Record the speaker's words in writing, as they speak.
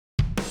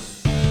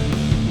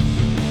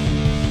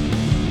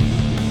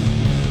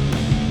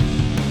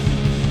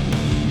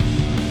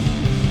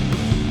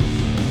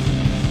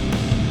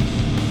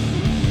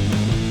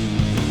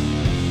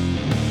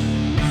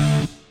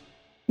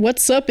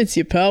What's up? It's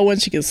your pal,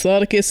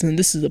 Wenchicus, and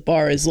this is The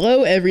Bar is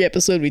Low. Every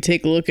episode we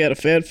take a look at a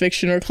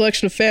fanfiction or a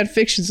collection of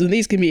fanfictions, and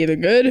these can be either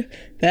good,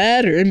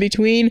 bad, or in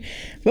between,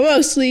 but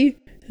mostly,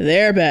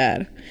 they're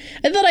bad.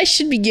 I thought I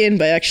should begin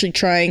by actually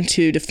trying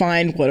to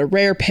define what a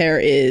rare pair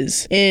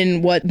is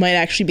in what might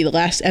actually be the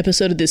last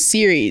episode of this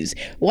series.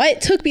 Why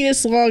it took me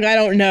this long, I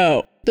don't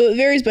know. Though it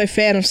varies by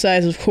fandom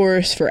size, of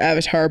course. For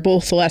Avatar,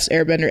 both The Last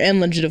Airbender and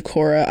Legend of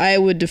Korra, I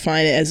would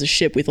define it as a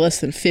ship with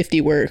less than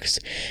 50 works.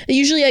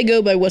 Usually I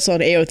go by what's on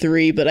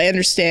AO3, but I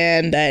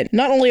understand that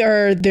not only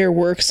are there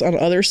works on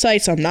other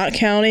sites I'm not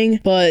counting,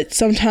 but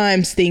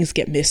sometimes things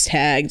get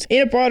mistagged.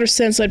 In a broader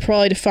sense, I'd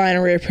probably define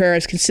a rare pair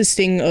as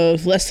consisting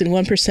of less than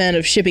 1%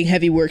 of shipping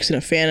heavy works in a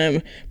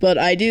fandom, but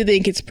I do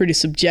think it's pretty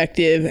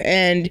subjective,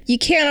 and you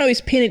can't always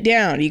pin it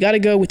down. You gotta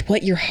go with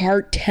what your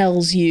heart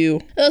tells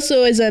you.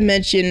 Also, as I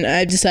mentioned,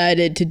 I've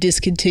decided to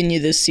discontinue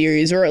this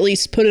series, or at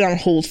least put it on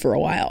hold for a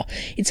while.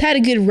 It's had a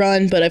good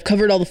run, but I've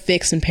covered all the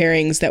fics and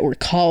pairings that were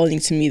calling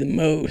to me the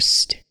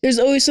most. There's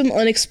always some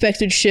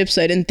unexpected ships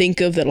I didn't think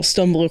of that I'll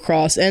stumble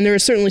across, and there are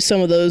certainly some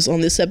of those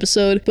on this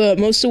episode, but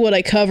most of what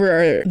I cover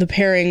are the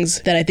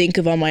pairings that I think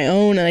of on my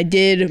own, and I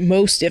did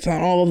most, if not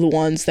all, of the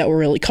ones that were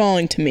really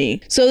calling to me.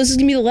 So this is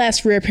gonna be the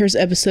last Rare Pairs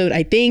episode,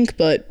 I think,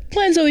 but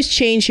plans always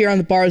change here on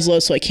The Bar is Low,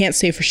 so I can't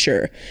say for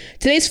sure.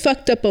 Today's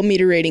fucked up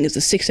meter rating is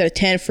a 6 out of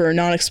 10 for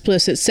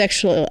non-explicit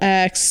sexual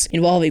acts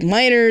involving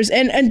minors,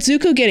 and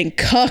Zuko getting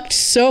cucked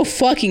so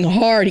fucking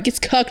hard. He gets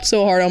cucked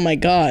so hard, oh my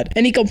god.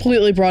 And he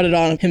completely brought it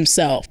on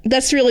himself.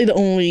 That's really the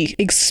only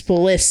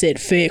explicit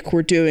fic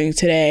we're doing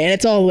today, and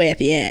it's all the way at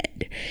the end.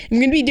 I'm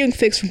going to be doing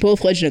fics from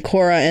both Legend of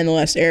Korra and The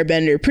Last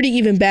Airbender. Pretty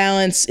even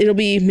balance. It'll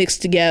be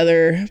mixed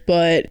together,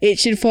 but it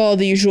should follow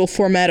the usual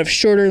format of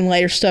shorter and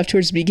lighter stuff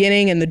towards the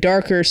beginning, and the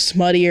darker,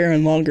 smuttier,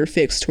 and longer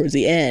fics towards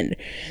the end.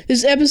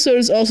 This episode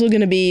is also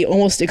going to be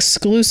almost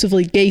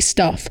exclusively gay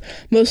stuff.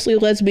 Mostly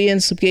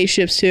lesbians, some gay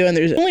ships too, and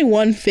there's only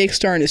one fic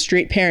starring a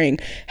straight pairing.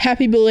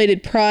 Happy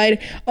belated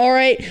Pride.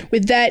 Alright,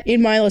 with that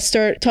in mind, let's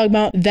start talking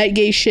about that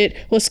gay shit.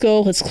 Let's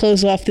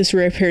close off this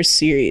Rare Pairs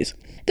series.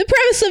 The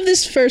premise of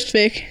this first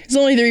fic is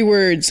only 3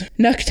 words.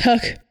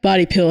 Nuck-tuck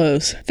body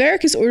pillows.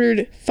 Varric has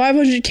ordered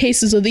 500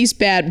 cases of these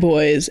bad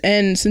boys,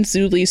 and since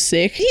Zuli's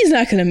sick, he's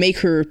not gonna make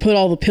her put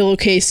all the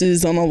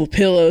pillowcases on all the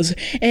pillows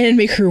and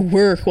make her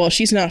work while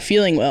she's not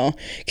feeling well.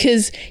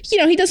 Cause,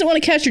 he doesn't want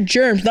to catch her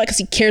germs, not cause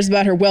he cares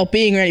about her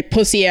well-being or any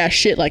pussy-ass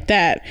shit like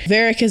that.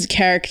 Varric as a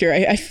character,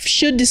 I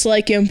should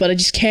dislike him, but I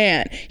just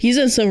can't. He's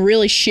done some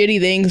really shitty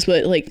things,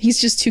 but he's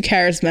just too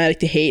charismatic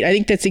to hate. I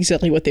think that's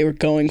exactly what they were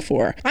going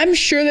for. I'm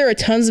sure there are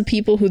tons of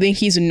people who think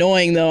he's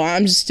annoying, though.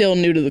 I'm just still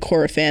new to the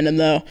Korra fandom,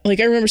 though.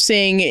 I remember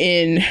saying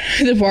in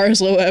The Bar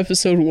is Low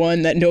episode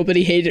 1 that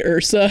nobody hated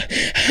Ursa.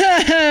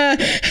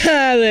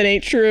 That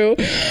ain't true.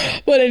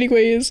 But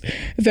anyways,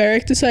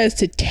 Varric decides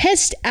to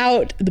test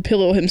out the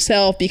pillow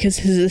himself because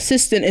his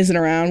assistant isn't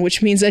around,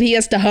 which means that he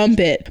has to hump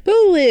it.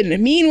 Bolin,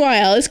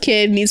 meanwhile, this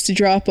kid needs to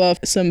drop off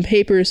some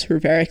papers for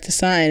Varric to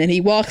sign, and he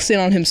walks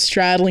in on him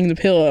straddling the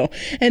pillow.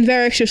 And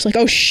Varric's just like,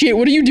 oh shit,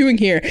 what are you doing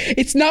here?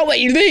 It's not what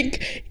you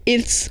think.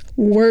 It's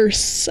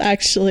worse,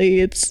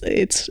 actually.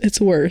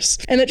 It's worse.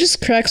 And it just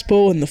cracks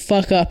Bolin the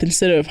fuck up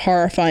instead of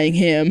horrifying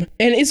him.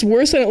 And it's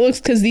worse than it looks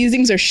because these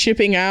things are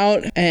shipping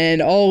out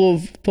and all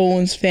of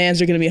Bolin's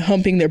fans are going to be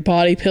humping their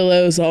body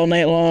pillows all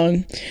night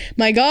long.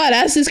 My god,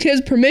 ask this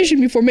kid's permission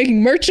before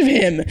making merch of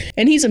him.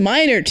 And he's a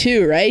minor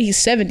too, right? He's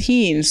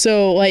 17.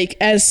 So,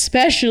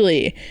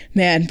 especially,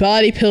 man,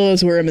 body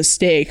pillows were a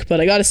mistake. But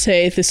I gotta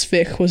say, this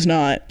fic was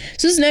not.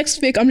 So this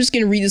next fic, I'm just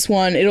going to read this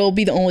one. It'll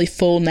be the only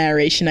full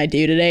narration I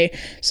do today.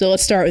 So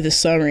let's start with a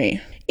summary,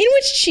 in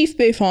which Chief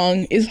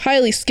Beifong is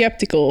highly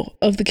skeptical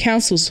of the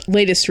Council's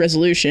latest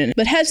resolution,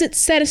 but has it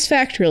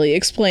satisfactorily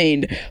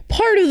explained,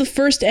 part of the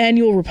first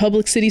annual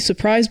Republic City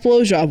Surprise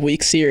Blowjob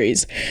Week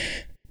series.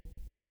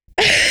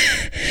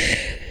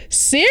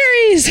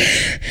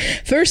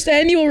 First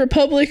annual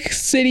Republic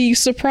City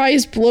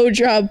Surprise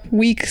Blowjob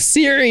Week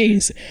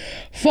series.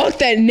 Fuck,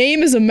 that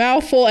name is a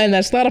mouthful and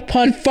that's not a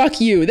pun.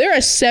 Fuck you. There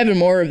are 7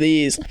 more of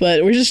these,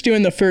 but we're just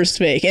doing the first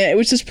fic,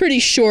 which is pretty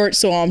short,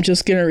 so I'm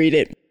just gonna read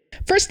it.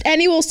 First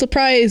annual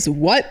surprise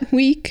what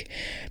week?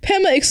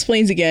 Pema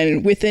explains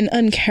again with an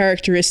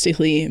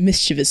uncharacteristically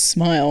mischievous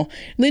smile.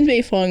 Lin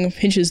Beifong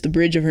pinches the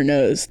bridge of her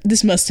nose.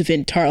 This must have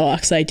been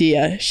Tarlok's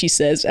idea, she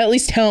says. At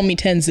least tell me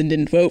Tenzin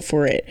didn't vote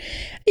for it.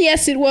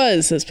 Yes, it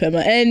was, says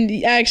Pema.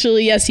 And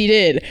actually, yes, he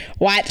did.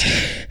 What?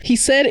 He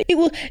said it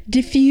will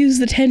diffuse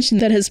the tension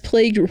that has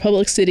plagued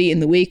Republic City in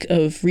the wake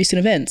of recent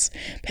events.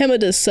 Pema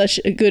does such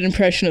a good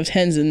impression of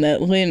Tenzin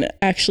that Lin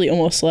actually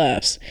almost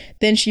laughs.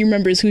 Then she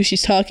remembers who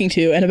she's talking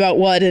to and about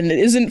what, and it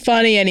isn't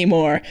funny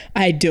anymore.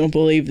 I don't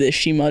believe this,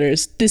 she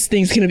mutters. This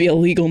thing's gonna be a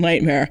legal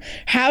nightmare.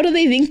 How do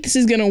they think this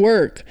is gonna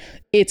work?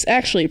 It's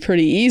actually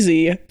pretty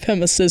easy,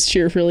 Pema says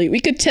cheerfully. We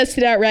could test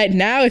it out right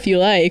now if you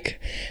like.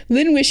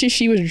 Lin wishes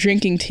she was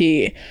drinking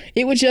tea.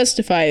 It would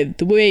justify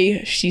the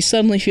way she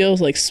suddenly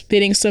feels like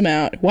spitting some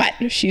out. What?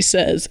 She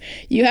says.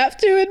 You have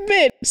to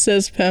admit,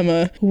 says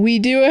Pema. We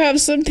do have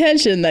some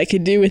tension that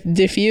could do with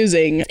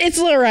diffusing. It's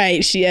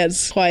alright, she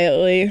adds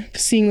quietly,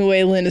 seeing the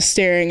way Lynn is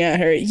staring at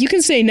her. You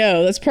can say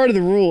no, that's part of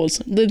the rules.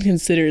 Lynn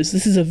considers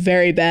this is a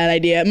very bad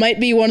idea. It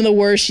might be one of the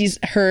worst she's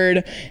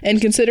heard,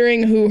 and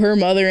considering who her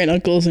mother and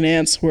uncles and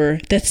aunts were,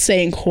 that's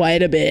saying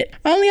quite a bit.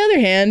 On the other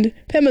hand,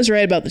 Pema's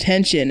right about the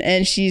tension,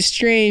 and she's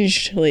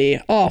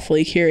strangely,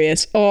 awfully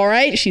curious.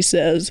 Alright, she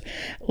says,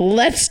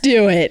 let's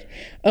do it.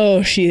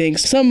 Oh, she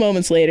thinks. Some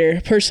moments later,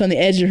 perched on the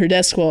edge of her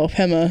desk while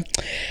Pema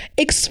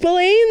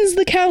explains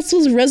the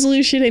council's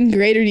resolution in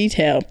greater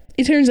detail.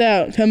 It turns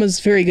out Pema's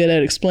very good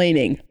at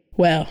explaining.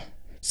 Well,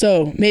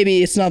 so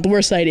maybe it's not the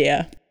worst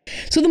idea.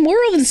 So the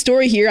moral of the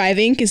story here, I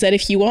think, is that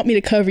if you want me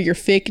to cover your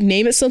fic,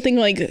 name it something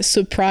like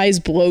Surprise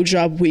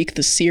Blowjob Week,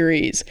 the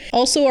series.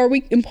 Also, are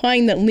we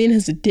implying that Lynn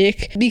has a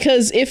dick?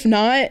 Because if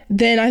not,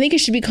 then I think it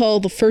should be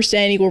called the First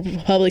Annual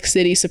Republic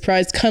City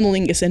Surprise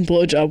Cunnilingus and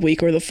Blowjob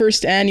Week, or the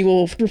First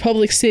Annual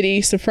Republic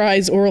City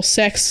Surprise Oral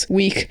Sex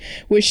Week,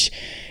 which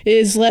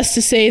is less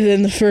to say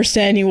than the First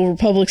Annual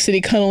Republic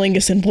City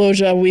Cunnilingus and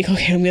Blowjob Week.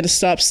 Okay, I'm gonna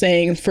stop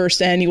saying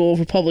First Annual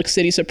Republic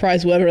City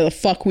Surprise whatever the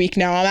fuck week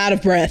now. I'm out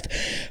of breath.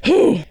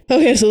 Whew.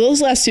 Okay, so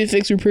those last two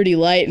fics were pretty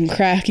light and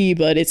cracky,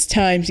 but it's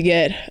time to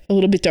get a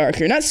little bit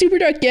darker. Not super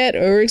dark yet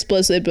or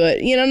explicit,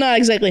 but, you know, not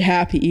exactly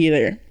happy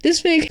either.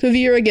 This fic,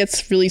 Kuvira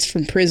gets released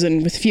from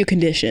prison with few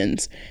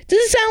conditions. Does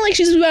it sound like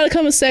she's about to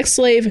become a sex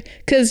slave?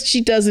 Because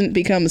she doesn't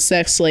become a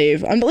sex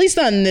slave. At least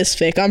not in this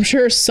fic. I'm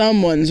sure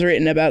someone's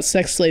written about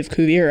sex slave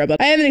Kuvira, but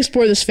I haven't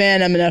explored this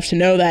fandom enough to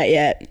know that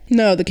yet.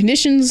 No, the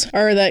conditions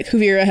are that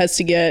Kuvira has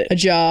to get a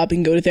job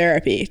and go to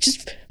therapy.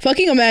 Just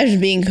fucking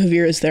imagine being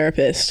Kuvira's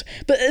therapist.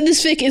 But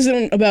this fic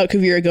isn't about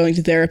Kuvira going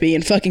to therapy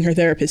and fucking her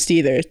therapist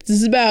either. This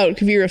is about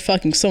Kuvira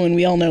fucking someone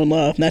we all know and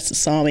love, and that's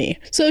Asami.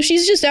 So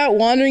she's just out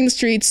wandering the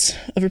streets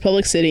of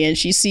Republic City, and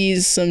she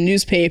sees some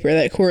newspaper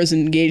that Korra's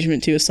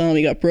engagement to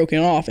Asami got broken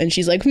off, and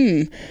she's like,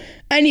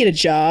 I need a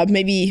job.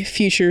 Maybe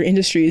Future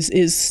Industries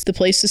is the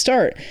place to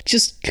start.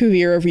 Just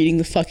Kuvira reading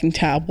the fucking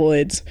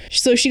tabloids.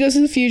 So she goes to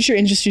the Future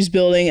Industries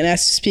building and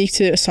asks to speak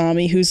to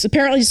Asami, who's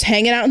apparently just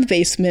hanging out in the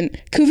basement.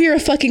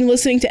 Kuvira fucking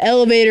listening to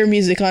elevator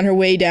music on her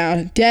way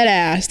down. Dead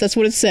ass. That's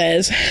what it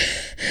says.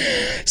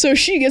 So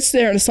she gets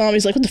there and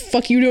Asami's like, what the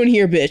fuck you doing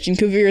here, bitch? And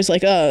Kuvira's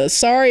like,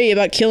 sorry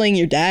about killing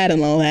your dad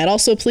and all that.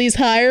 Also, please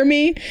hire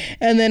me.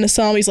 And then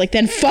Asami's like,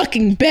 then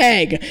fucking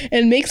beg.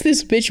 And makes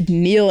this bitch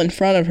kneel in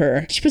front of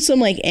her. She puts some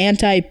like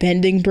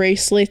anti-bending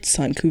bracelets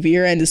on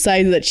Kuvira and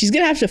decides that she's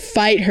gonna have to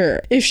fight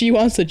her if she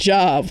wants a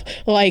job.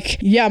 Like,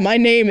 yeah, my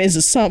name is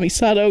Asami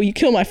Sato. You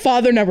killed my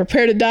father, now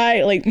prepare to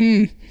die. Like,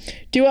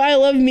 do I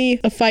love me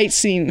a fight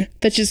scene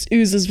that just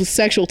oozes with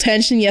sexual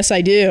tension? Yes,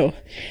 I do.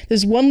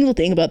 There's one little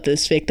thing about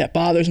this fic that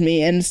bothers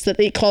me, and it's that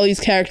they call these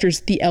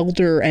characters the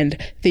elder and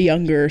the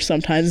younger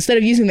sometimes, instead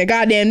of using their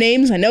goddamn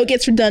names. I know it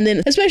gets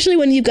redundant, especially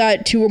when you've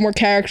got two or more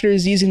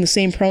characters using the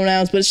same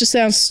pronouns, but it just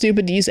sounds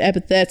stupid to use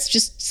epithets.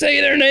 Just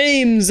say their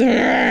names.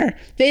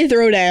 They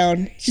throw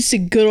down. It's just a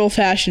good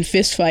old-fashioned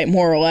fist fight,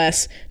 more or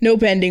less. No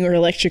bending or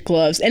electric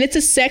gloves, and it's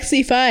a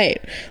sexy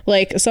fight.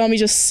 Like, Asami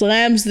just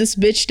slams this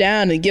bitch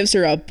down and gives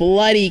her a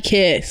bloody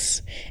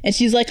kiss. And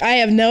she's like, I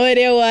have no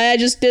idea why I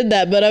just did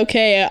that, but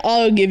okay,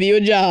 I'll give you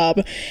a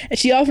job. And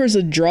she offers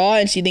a draw,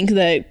 and she thinks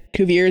that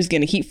Kuvira is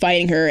gonna keep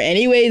fighting her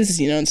anyways,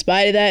 you know, in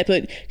spite of that,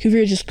 but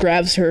Kuvira just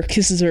grabs her,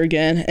 kisses her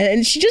again,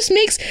 and she just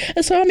makes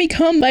Asami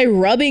come by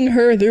rubbing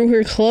her through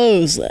her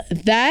clothes.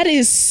 That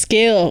is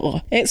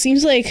skill. It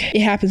seems like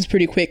it happens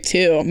pretty quick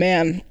too.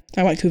 Man,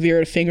 I want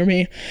Kuvira to finger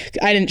me.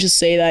 I didn't just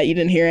say that, you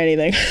didn't hear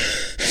anything.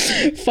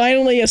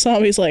 Finally,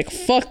 Asami's like,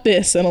 fuck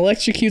this, and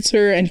electrocutes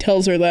her and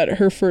tells her that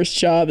her first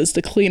job is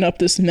to clean up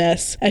this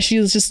mess, as she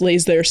just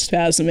lays there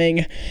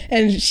spasming,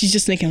 and she's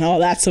just thinking, oh,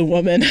 that's a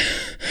woman.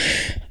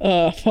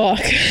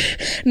 Fuck.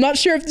 I'm not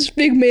sure if this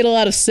fic made a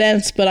lot of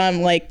sense, but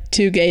I'm like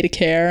too gay to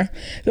care.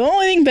 The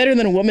only thing better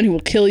than a woman who will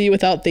kill you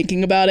without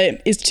thinking about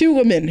it is two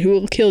women who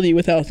will kill you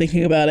without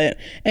thinking about it,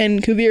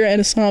 and Kuvira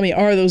and Asami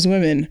are those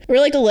women. Or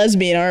like a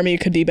lesbian army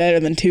could be better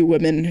than two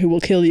women who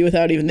will kill you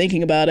without even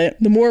thinking about it.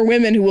 The more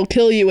women who will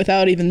kill you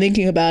without even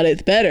thinking about it,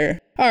 the better.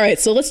 Alright,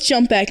 so let's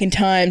jump back in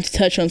time to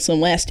touch on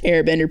some last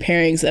Airbender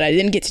pairings that I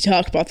didn't get to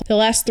talk about the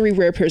last 3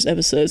 Rarepairs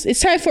episodes.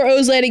 It's time for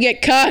Ozai to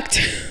get cocked!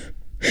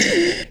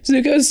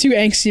 Zuko's too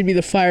angsty to be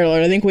the Fire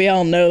Lord, I think we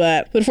all know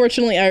that. But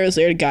fortunately, Iroh's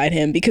there to guide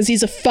him, because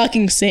he's a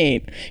fucking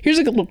saint. Here's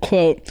a little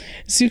quote.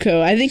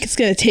 Zuko, I think it's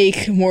gonna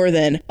take more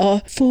than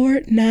a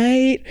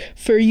fortnight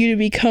for you to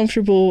be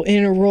comfortable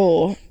in a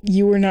role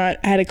you were not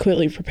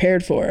adequately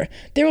prepared for.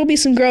 There will be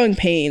some growing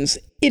pains.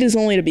 It is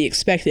only to be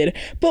expected.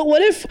 But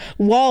what if,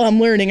 while I'm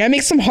learning, I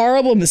make some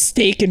horrible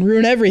mistake and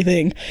ruin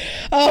everything?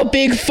 Oh,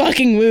 big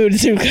fucking mood,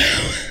 Zuko.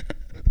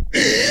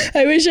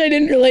 I wish I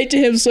didn't relate to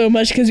him so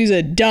much because he's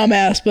a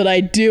dumbass, but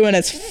I do, and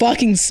it's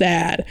fucking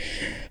sad.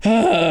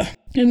 And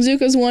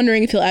Zuko's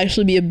wondering if he'll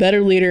actually be a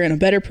better leader and a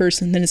better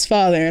person than his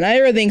father, and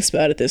Iroh thinks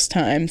about it this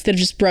time, instead of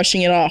just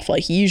brushing it off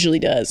like he usually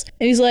does.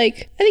 And he's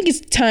like, I think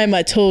it's time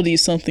I told you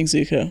something,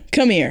 Zuko.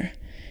 Come here.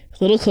 A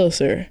little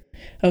closer.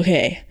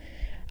 Okay.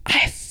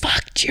 I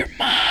fucked your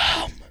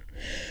mom.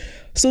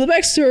 So the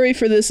backstory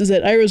for this is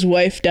that Iroh's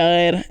wife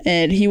died,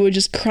 and he would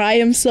just cry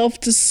himself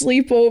to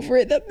sleep over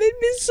it. That made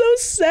me so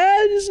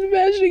sad, just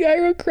imagining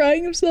Iroh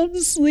crying himself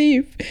to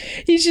sleep.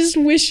 He's just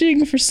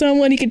wishing for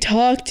someone he could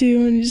talk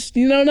to and just,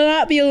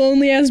 not be a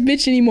lonely-ass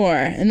bitch anymore.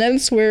 And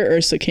that's where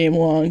Ursa came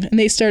along, and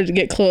they started to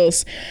get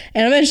close.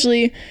 And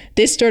eventually,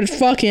 they started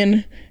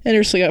fucking, and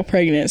Ursa got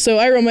pregnant. So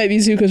Iroh might be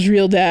Zuko's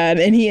real dad,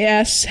 and he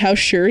asks how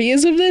sure he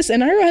is of this,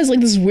 and Iroh has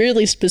this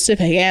weirdly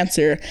specific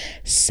answer,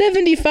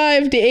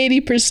 75 to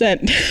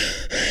 80%.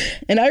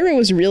 And Iroh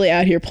was really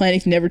out here planning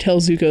to never tell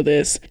Zuko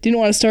this. Didn't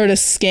want to start a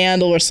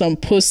scandal or some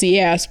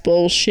pussy-ass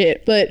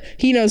bullshit, but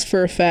he knows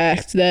for a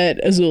fact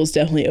that Azula is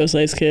definitely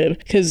Ozai's kid,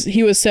 because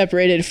he was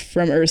separated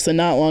from Ursa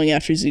not long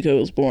after Zuko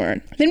was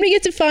born. Then we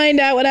get to find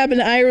out what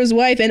happened to Iroh's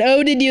wife, and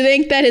oh, did you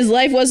think that his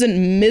life wasn't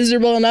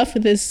miserable enough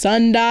with his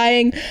son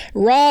dying?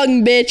 Wrong,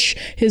 bitch.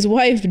 His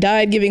wife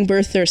died giving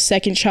birth to their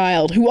second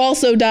child, who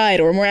also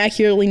died, or more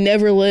accurately,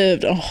 never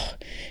lived. Oh,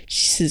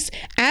 Jesus.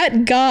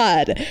 At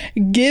God,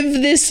 give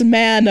this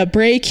man a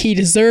break. He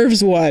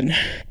deserves one.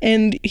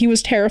 And he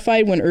was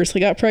terrified when Ursa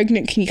got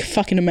pregnant. Can you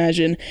fucking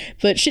imagine?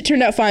 But shit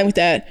turned out fine with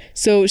that,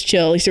 so it was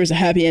chill. At least there was a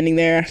happy ending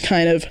there,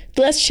 kind of.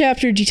 The last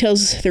chapter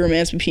details the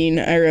romance between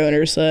Iroh and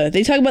Ursa.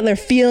 They talk about their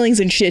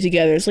feelings and shit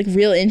together. It's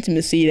real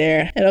intimacy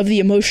there, and of the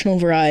emotional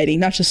variety,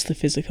 not just the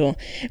physical.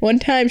 One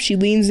time she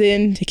leans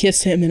in to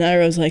kiss him, and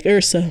Iroh's like,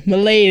 Ursa, my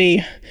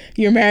lady,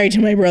 you're married to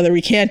my brother.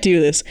 We can't do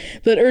this.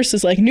 But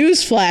Ursa's like,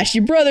 newsflash,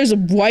 your brother's a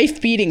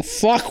wife-beating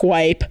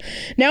fuckwipe.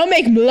 Now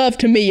make love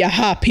to me, you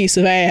hot piece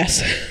of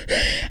ass.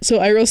 So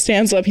Iroh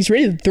stands up. He's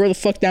ready to throw the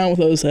fuck down with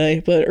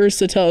Ozai, but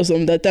Ursa tells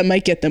him that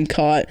might get them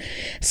caught.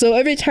 So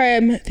every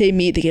time they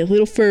meet, they get a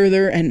little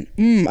further, and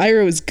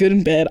Iroh is good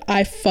in bed.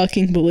 I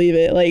fucking believe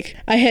it.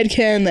 I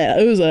headcanon that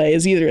Ozai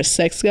is either a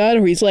sex god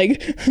or he's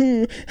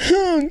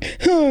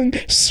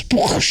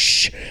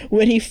sploosh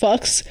when he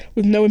fucks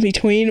with no in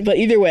between. But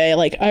either way,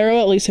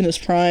 Iroh, at least in his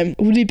prime,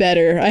 would be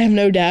better. I have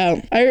no doubt.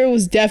 Iroh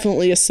was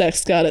definitely a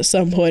sex god at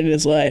some point in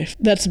his life.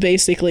 That's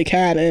basically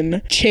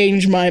canon.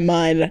 Change my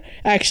mind.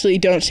 Actually,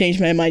 don't change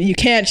my mind. You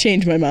can't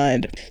change my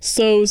mind.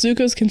 So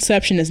Zuko's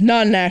conception is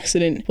not an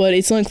accident, but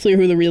it's unclear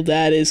who the real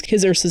dad is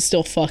because Ursa's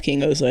still fucking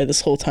Ozai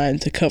this whole time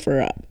to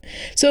cover up.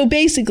 So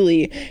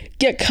basically,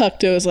 get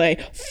cucked,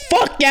 Ozai.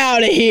 Fuck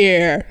out of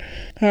here!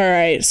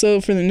 Alright,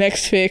 so for the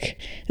next fic,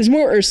 there's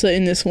more Ursa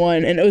in this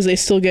one, and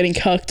Ozai's still getting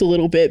cucked a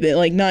little bit,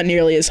 but not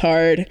nearly as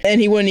hard.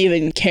 And he wouldn't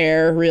even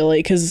care, really,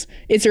 because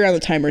it's around the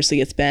time Ursa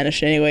gets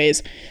banished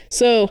anyways.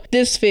 So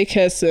this fic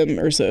has some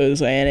Ursa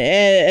Ozai in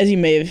it, as you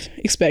may have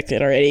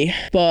expected already.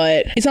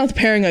 But it's not the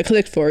pairing I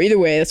clicked for. Either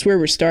way, that's where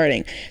we're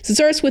starting. So it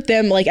starts with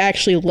them,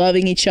 actually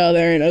loving each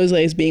other, and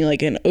Ozai's being,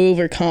 an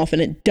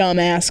overconfident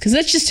dumbass, because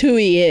that's just who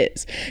he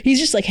is. He's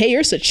just hey,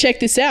 Ursa, check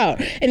this out.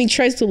 And he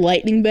tries to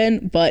lightning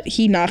bend, but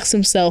he knocks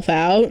himself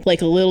out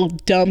like a little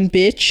dumb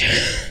bitch.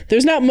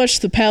 There's not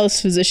much the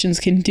palace physicians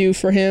can do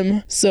for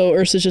him, so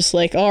Ursa's just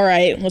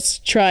alright, let's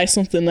try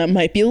something that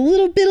might be a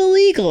little bit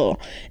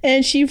illegal.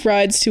 And she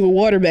rides to a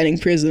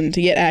waterbending prison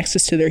to get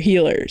access to their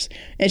healers,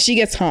 and she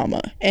gets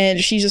Hama, and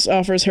she just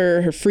offers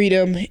her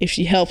freedom if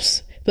she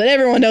helps. But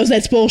everyone knows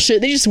that's bullshit.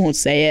 They just won't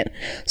say it.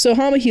 So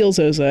Hama heals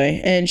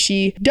Ozai, and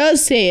she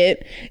does say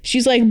it.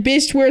 She's like,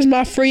 bitch, where's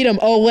my freedom?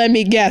 Oh, let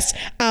me guess.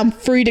 I'm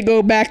free to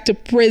go back to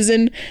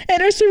prison.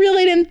 And Ursa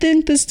really didn't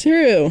think this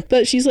through.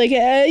 But she's like, you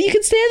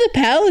can stay at the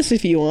palace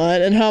if you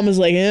want. And Hama's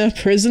like,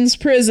 prison's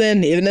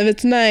prison, even if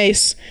it's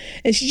nice.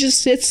 And she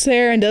just sits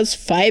there and does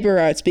fiber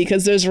arts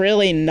because there's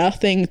really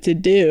nothing to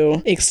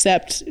do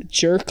except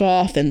jerk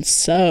off and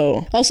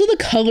sew. Also, the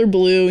color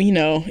blue,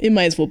 it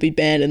might as well be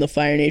banned in the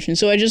Fire Nation.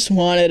 So I just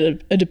wanted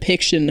a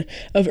depiction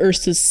of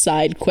Ursa's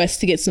side quest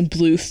to get some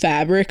blue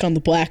fabric on the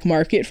black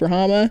market for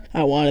Hama.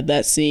 I wanted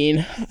that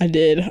scene. I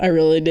did. I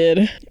really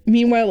did.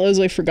 Meanwhile,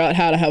 Ozai forgot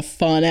how to have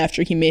fun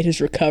after he made his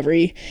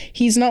recovery.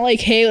 He's not like,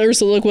 hey,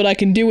 Ursa, look what I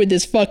can do with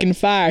this fucking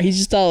fire. He's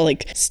just all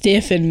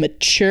stiff and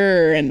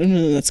mature, and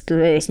that's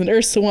gross. And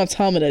Ursa wants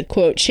Hama to,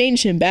 quote,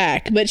 change him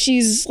back. But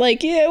she's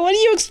like, yeah, what do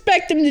you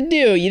expect him to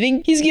do? You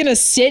think he's gonna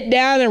sit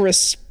down and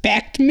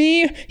respect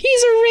me?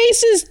 He's a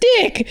racist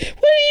dick.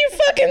 What do you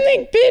fucking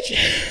think,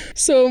 bitch?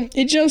 So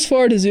it jumps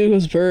forward to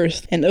Zuko's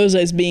birth, and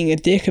Ozai's being a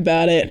dick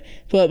about it.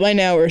 But by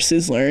now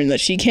Ursa's learned that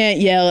she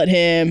can't yell at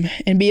him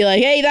and be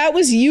like, hey, that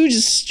was you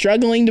just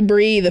struggling to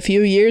breathe a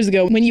few years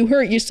ago when you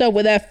hurt yourself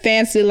with that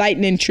fancy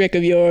lightning trick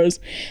of yours.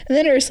 And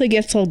then Ursa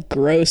gets all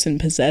gross and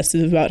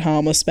possessive about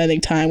Hama spending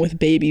time with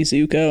baby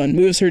Zuko and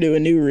moves her to a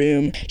new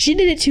room. She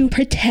did it to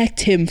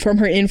protect him from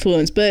her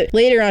influence, but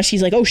later on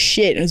she's like, oh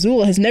shit,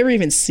 Azula has never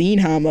even seen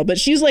Hama Hama, but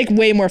she's like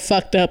way more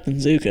fucked up than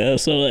Zuko.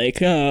 So like,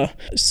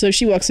 so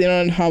she walks in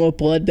on Hama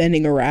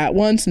bloodbending a rat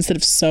once instead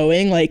of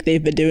sewing like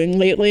they've been doing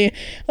lately.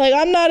 Like,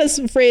 I'm not as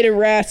afraid of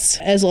rats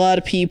as a lot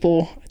of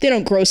people. They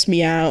don't gross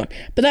me out,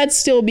 but that'd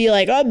still be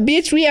like, oh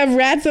bitch, we have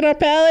rats in our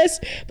palace.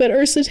 But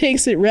Ursa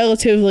takes it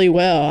relatively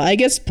well. I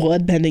guess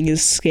bloodbending is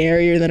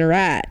scarier than a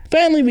rat.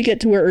 Finally, we get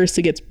to where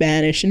Ursa gets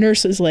banished, and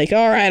Ursa's like,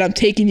 all right, I'm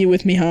taking you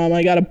with me, Hama.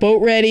 I got a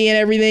boat ready and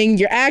everything.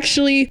 You're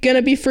actually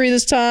gonna be free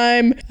this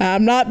time.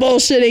 I'm not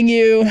bullshitting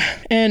you.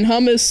 And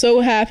Hama is so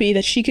happy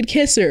that she could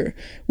kiss her,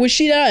 which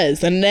she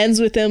does, and it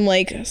ends with them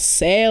like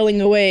sailing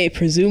away,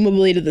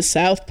 presumably to the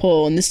South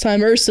Pole. And this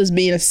time Ursa's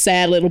being a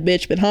sad little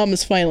bitch, but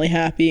Hama's finally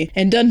happy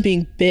and done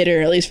being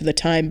bitter, at least for the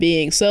time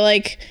being. So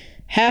like,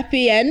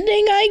 happy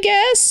ending, I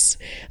guess?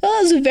 Well,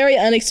 it was a very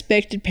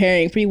unexpected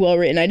pairing, pretty well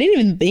written. I didn't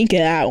even think of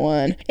that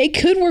one. It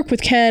could work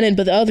with canon,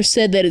 but the author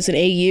said that it's an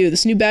AU.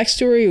 This new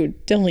backstory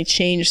would definitely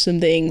change some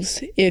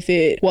things if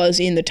it was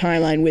in the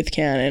timeline with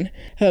canon.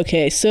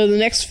 Okay, so the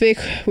next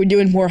fic, we're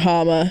doing more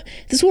Hama.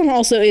 This one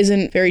also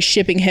isn't very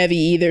shipping heavy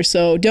either,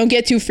 so don't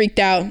get too freaked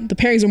out. The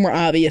pairings are more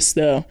obvious,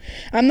 though.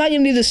 I'm not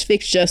gonna do this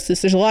fic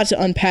justice. There's a lot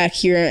to unpack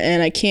here,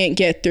 and I can't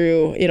get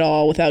through it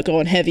all without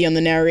going heavy on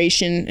the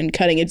narration and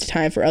cutting into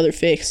time for other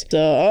fics. So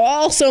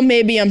also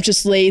maybe I'm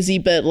just lazy,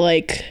 but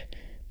like,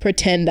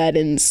 pretend I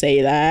didn't say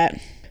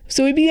that.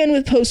 So we begin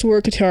with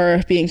post-war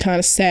Katara being kind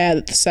of sad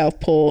that the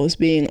South Pole is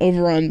being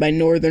overrun by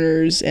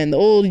Northerners and the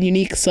old,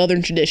 unique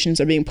Southern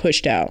traditions are being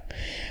pushed out.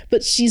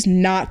 But she's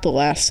not the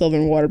last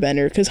Southern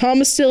waterbender, because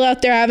Hama's still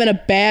out there having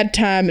a bad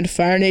time in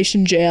Fire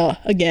Nation jail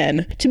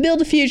again. To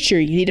build a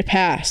future, you need a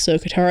past, so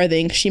Katara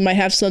thinks she might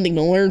have something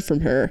to learn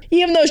from her,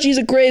 even though she's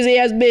a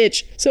crazy-ass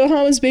bitch. So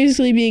Hama's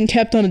basically being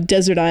kept on a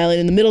desert island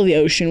in the middle of the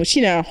ocean, which,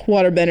 you know,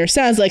 waterbender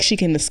sounds like she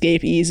can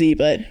escape easy,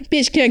 but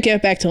bitch can't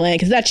get back to land,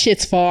 because that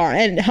shit's far,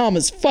 and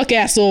Hama's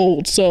fuck-ass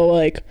old, so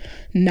like,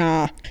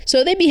 nah.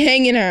 So they be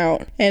hanging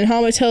out, and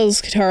Hama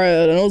tells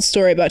Katara an old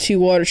story about two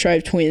water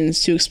tribe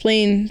twins to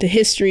explain the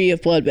history of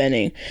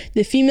bloodbending.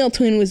 The female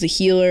twin was a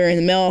healer, and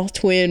the male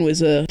twin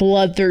was a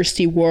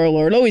bloodthirsty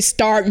warlord, always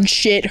starting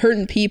shit,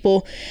 hurting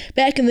people.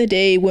 Back in the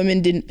day,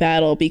 women didn't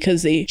battle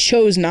because they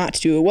chose not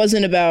to. It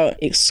wasn't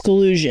about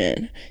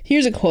exclusion.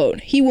 Here's a quote.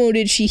 He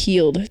wounded, she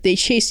healed. They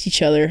chased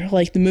each other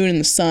like the moon and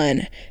the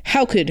sun.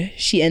 How could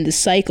she end the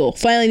cycle?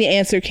 Finally, the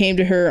answer came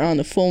to her on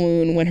the full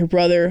moon when her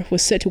brother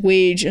was set to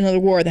wage another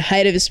war at the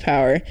height of his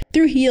power.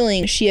 Through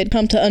healing, she had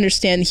come to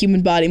understand the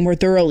human body more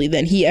thoroughly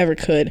than he ever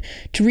could,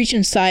 to reach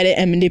inside it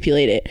and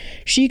manipulate it.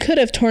 She could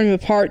have torn him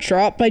apart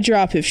drop by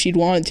drop if she'd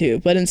wanted to,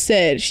 but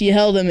instead, she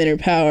held him in her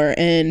power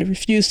and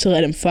refused to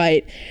let him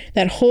fight.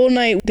 That whole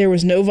night, there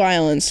was no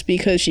violence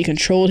because she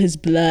controlled his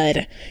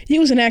blood. It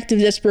was an act of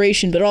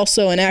desperation, but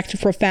also an act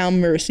of profound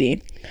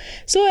mercy.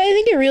 So I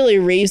think it really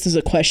raises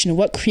a question of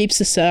what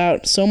creeps us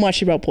out so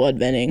much about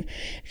bloodbending.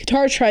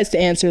 Katara tries to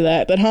answer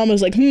that, but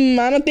Hama's like,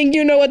 I don't think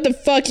you know what the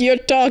fuck you're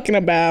talking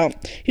about.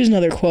 Here's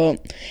another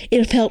quote.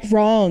 It felt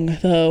wrong,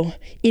 though.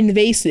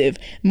 Invasive.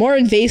 More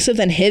invasive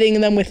than hitting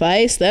them with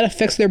ice. That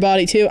affects their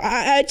body, too.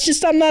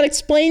 I'm not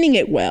explaining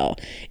it well.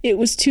 It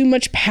was too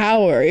much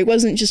power. It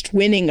wasn't just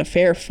winning a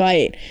fair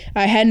fight.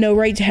 I had no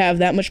right to have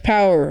that much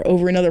power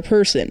over another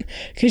person.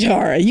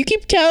 Katara, you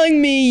keep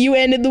telling me you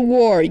ended the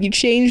war. You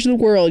changed the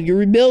world. You're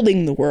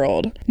rebuilding the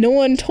world. No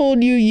one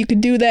told you you could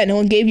do that. No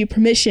one gave you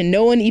permission.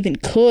 No one even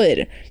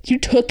could. You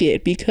took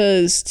it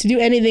because to do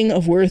anything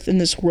of worth in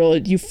this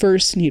world, you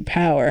first need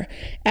power.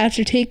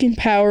 After taking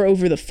power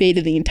over the fate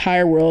of the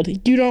entire world,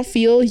 you don't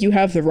feel you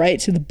have the right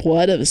to the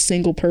blood of a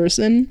single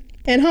person?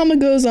 And Hama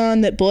goes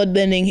on that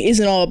bloodbending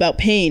isn't all about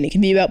pain. It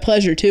can be about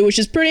pleasure too, which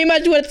is pretty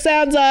much what it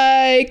sounds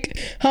like.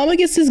 Hama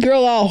gets this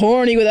girl all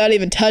horny without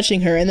even touching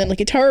her, and then like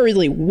Katara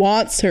really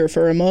wants her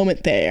for a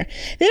moment there.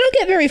 They don't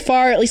get very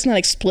far, at least not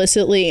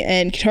explicitly,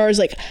 and Katara's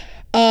like,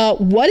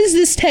 what is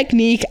this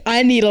technique?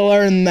 I need to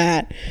learn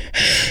that.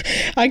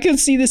 I could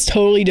see this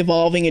totally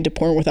devolving into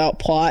porn without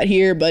plot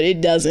here, but it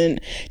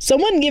doesn't.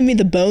 Someone give me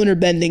the boner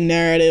bending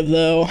narrative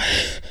though.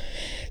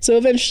 So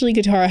eventually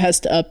Katara has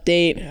to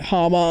update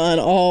Hama on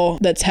all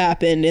that's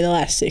happened in the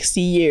last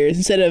 60 years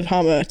instead of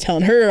Hama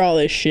telling her all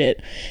this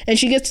shit. And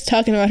she gets to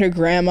talking about her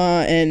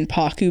grandma and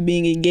Paku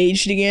being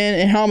engaged again,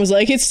 and Hama's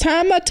like, it's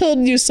time I told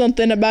you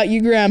something about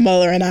your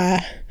grandmother and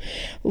I.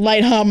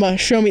 Light Hama,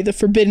 show me the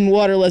forbidden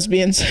water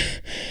lesbians.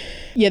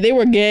 Yeah, they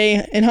were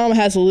gay, and Hama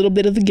has a little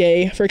bit of the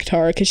gay for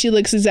Katara because she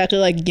looks exactly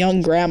like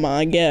young grandma,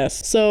 I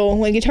guess. So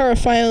when Katara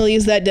finally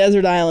leaves that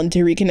desert island to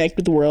reconnect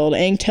with the world,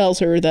 Aang tells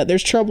her that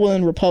there's trouble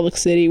in Republic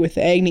City with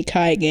the Agni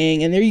Kai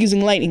gang, and they're using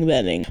lightning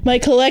bending. My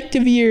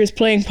collective years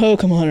playing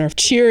Pokemon are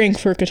cheering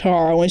for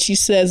Katara when she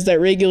says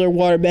that regular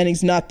water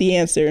bending's not the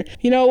answer.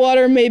 You know,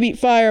 water may beat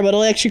fire, but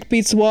electric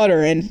beats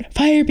water, and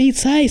fire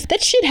beats ice.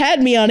 That shit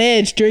had me on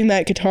edge during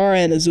that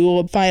Katara and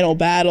Azula final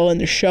battle in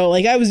the show.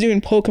 Like, I was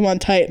doing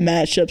Pokemon-type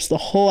matchups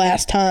the whole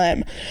ass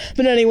time.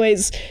 But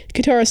anyways,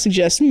 Katara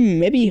suggests,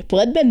 maybe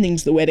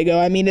bloodbending's the way to go.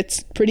 I mean,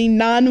 it's pretty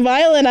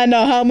non-violent. I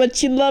know how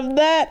much you love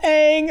that,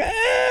 Aang.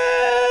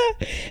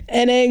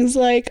 And Aang's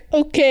like,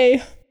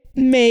 okay,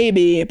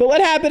 Maybe. But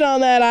what happened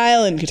on that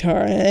island,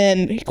 Katara?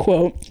 And,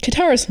 quote,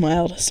 Katara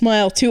smiled. A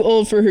smile too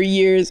old for her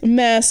years. A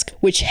mask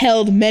which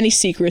held many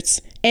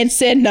secrets. And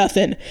said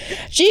nothing.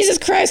 Jesus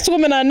Christ,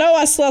 woman, I know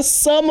I saw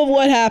some of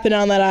what happened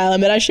on that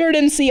island, but I sure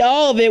didn't see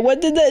all of it.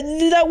 What did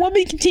that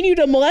woman continue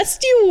to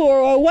molest you,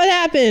 or what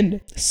happened?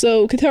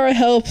 So Katara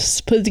helps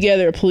put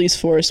together a police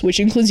force, which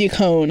includes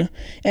Yakone,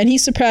 and he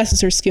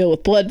surpasses her skill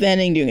with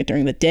bloodbending, doing it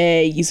during the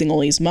day, using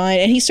only his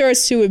mind, and he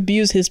starts to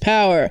abuse his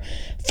power.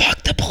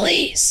 Fuck the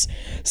police!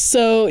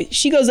 So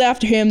she goes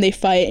after him, they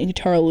fight, and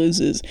Katara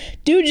loses.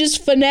 Dude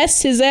just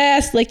finessed his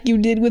ass like you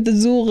did with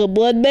Azula.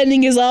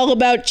 Bloodbending is all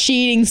about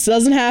cheating. So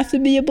doesn't have to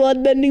be a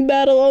bloodbending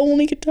battle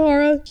only,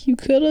 Katara. You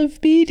could have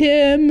beat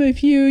him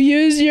if you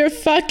used your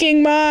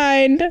fucking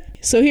mind.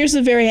 So here's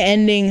the very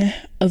ending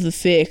of the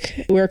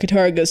fic, where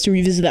Katara goes to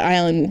revisit the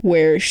island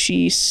where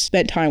she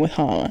spent time with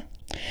Hama.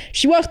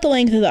 She walked the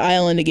length of the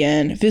island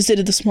again,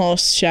 visited the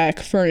smallest shack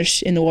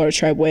furnished in the Water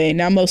Tribe way,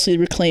 now mostly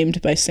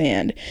reclaimed by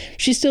sand.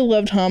 She still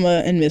loved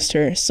Hama and missed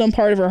her. Some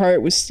part of her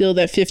heart was still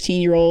that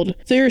 15-year-old,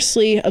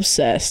 fiercely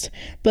obsessed.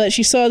 But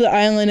she saw the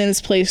island in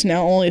its place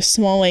now only a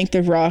small length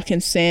of rock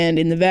and sand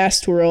in the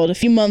vast world, a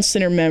few months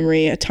in her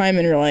memory, a time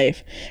in her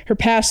life. Her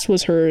past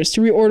was hers,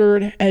 to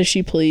reorder it as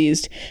she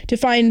pleased, to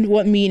find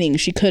what meaning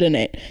she could in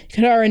it.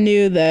 Katara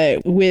knew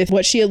that with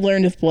what she had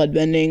learned of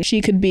bloodbending,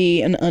 she could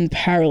be an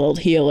unparalleled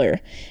healer.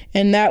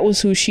 And that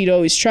was who she'd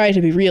always tried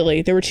to be,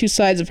 really. There were two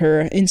sides of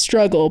her in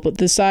struggle, but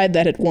the side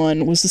that had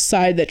won was the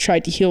side that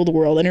tried to heal the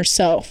world and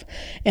herself,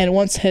 and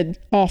once had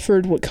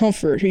offered what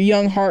comfort her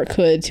young heart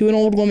could to an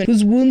old woman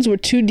whose wounds were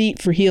too deep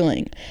for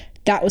healing.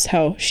 That was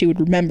how she would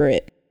remember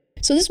it.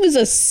 So this was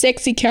a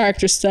sexy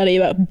character study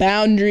about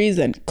boundaries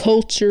and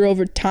culture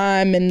over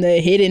time and the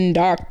hidden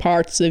dark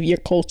parts of your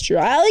culture.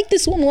 I like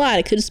this one a lot.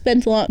 I could have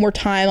spent a lot more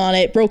time on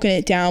it, broken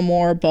it down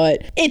more,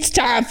 but it's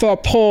time for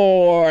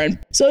porn.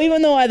 So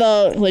even though I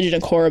thought Legend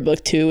of Korra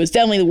Book 2 was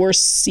definitely the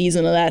worst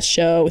season of that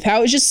show, with how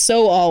it was just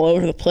so all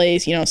over the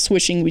place, you know,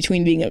 switching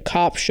between being a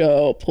cop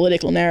show,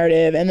 political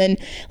narrative, and then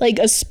like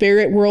a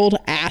spirit world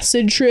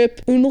acid trip,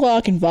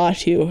 Unalaq and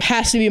Vaatu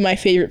has to be my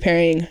favorite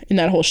pairing in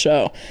that whole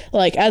show.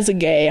 Like, as a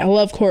gay, I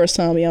love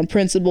Korrasami on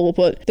principle,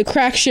 but the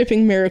crack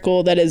shipping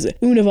miracle that is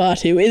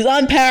Unavatu is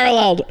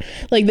unparalleled.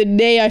 Like, the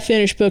day I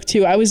finished book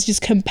 2, I was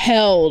just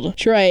compelled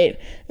to write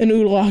an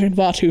Unalaq and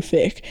Vaatu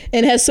fic.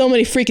 And it has so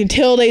many freaking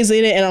tildes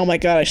in it, and oh my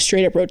god, I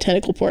straight up wrote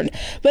tentacle porn.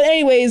 But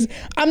anyways,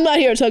 I'm not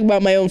here to talk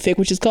about my own fic,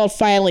 which is called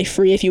Finally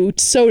Free, if you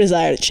so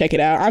desire to check it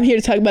out. I'm here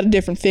to talk about a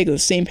different fic of the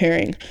same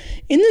pairing.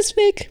 In this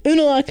fic,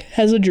 Unalaq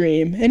has a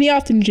dream, and he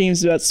often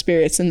dreams about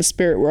spirits in the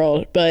spirit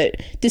world, but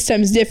this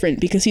time is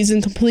different because he's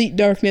in complete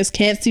darkness,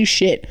 can't see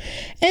shit.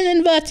 And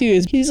then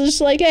Vaatu, he's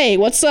just like, hey,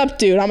 what's up,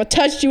 dude? I'm gonna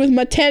touch you with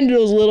my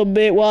tendrils a little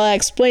bit while I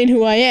explain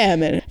who I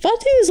am. And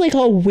Vaatu is like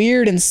all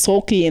weird and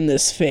sulky in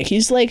this fic.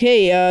 He's like,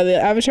 hey,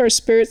 the Avatar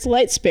spirit's the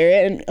light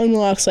spirit, and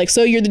Unalaq's like,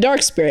 so you're the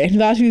dark spirit. And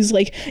Vaatu's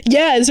like,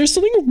 yeah, is there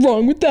something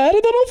wrong with that? I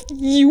don't know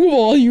if you of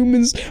all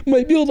humans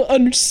might be able to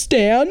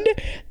understand.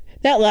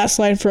 That last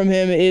line from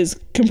him is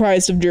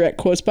comprised of direct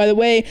quotes, by the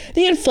way.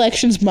 The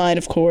inflection's mine,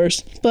 of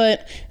course.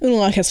 But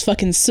Unalaq has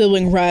fucking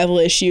sibling rival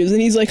issues,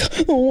 and he's like,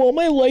 oh, all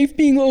my life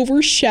being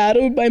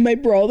overshadowed by my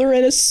brother,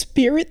 and a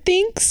spirit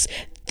thinks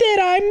that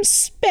I'm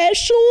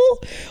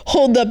special?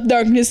 Hold up,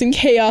 darkness and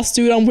chaos,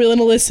 dude, I'm willing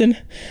to listen.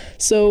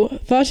 So,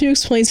 Vaatu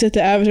explains that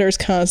the Avatar's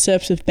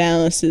concept of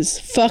balance is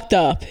fucked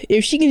up.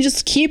 If she can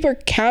just keep her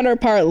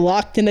counterpart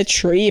locked in a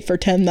tree for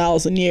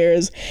 10,000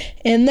 years,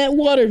 and that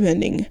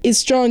waterbending is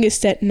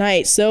strongest at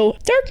night, so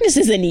darkness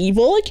isn't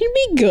evil, it can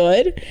be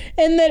good,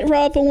 and that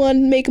Rappa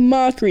wanted to make a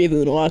mockery of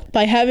Unalaq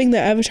by having the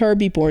Avatar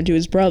be born to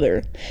his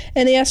brother.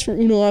 And they ask for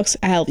Unalaq's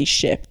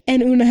allyship,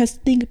 and Una has to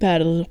think about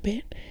it a little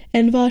bit.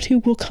 And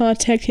Vaatu will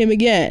contact him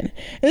again.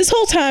 And this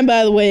whole time,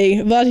 by the way,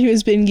 Vaatu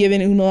has been giving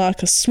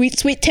Unalaq a sweet,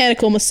 sweet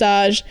tentacle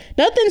massage.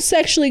 Nothing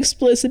sexually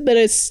explicit, but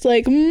it's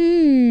like,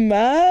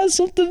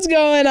 something's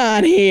going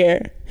on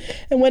here.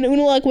 And when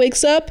Unalaq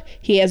wakes up,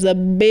 he has a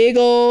big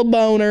old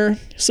boner.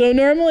 So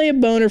normally a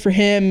boner for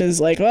him is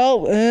like,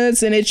 well,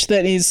 it's an itch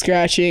that needs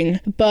scratching.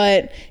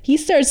 But he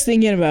starts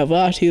thinking about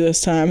Vaatu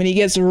this time, and he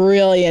gets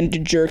really into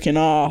jerking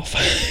off.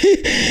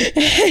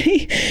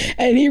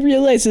 and he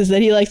realizes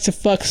that he likes to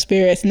fuck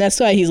spirits, and that's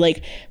why he's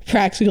like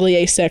practically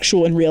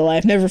asexual in real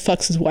life, never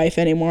fucks his wife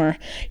anymore.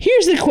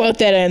 Here's the quote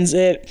that ends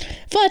it.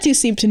 Vaatu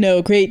seemed to know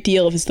a great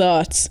deal of his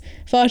thoughts.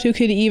 Vaatu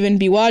could even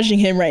be watching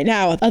him right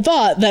now, a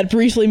thought that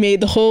briefly made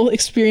the whole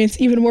experience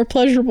even more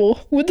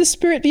pleasurable. Would the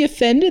spirit be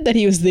offended that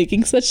he was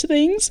thinking such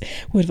things?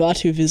 Would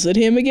Vaatu visit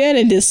him again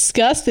in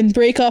disgust and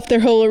break off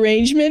their whole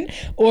arrangement?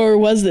 Or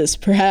was this,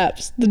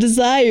 perhaps, the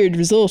desired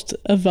result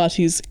of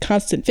Vaatu's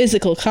constant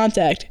physical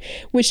contact,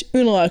 which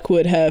Unalaq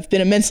would have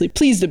been immensely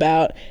pleased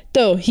about,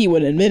 though he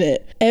wouldn't admit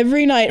it?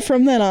 Every night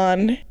from then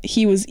on,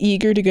 he was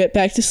eager to get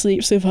back to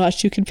sleep so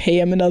Vaatu could pay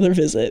him another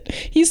visit.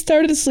 He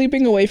started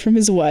sleeping away from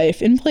his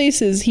wife in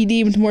places he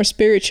deemed more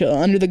spiritual,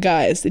 under the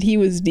guise that he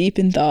was deep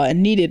in thought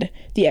and needed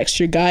the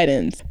extra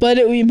guidance. But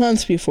it would be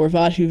months before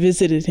Vaatu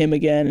visited him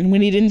again, and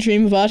when he didn't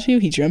dream of Vaatu,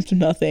 he dreamt of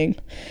nothing.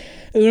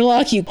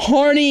 Unalak, you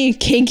horny,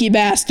 kinky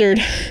bastard.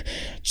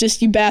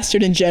 Just you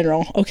bastard in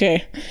general.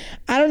 Okay.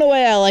 I don't know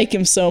why I like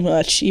him so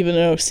much, even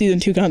though season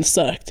 2 kind of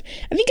sucked.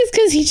 I think it's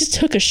because he just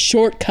took a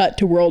shortcut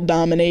to world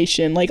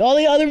domination. Like all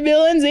the other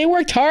villains, they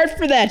worked hard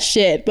for that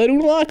shit. But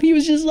Unalak, he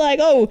was just like,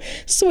 oh,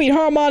 sweet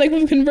harmonic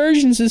with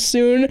conversions is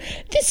soon.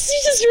 This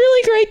is just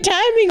really great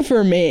timing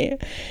for me.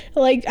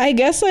 Like, I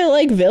guess I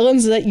like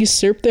villains that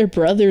usurp their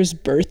brother's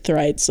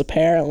birthrights,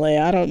 apparently.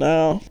 I don't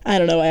know. I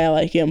don't know why I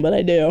like him, but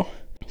I do.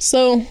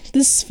 So,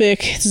 this is fic.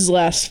 This is the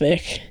last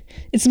fic.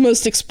 It's the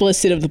most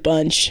explicit of the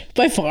bunch,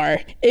 by far.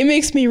 It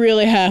makes me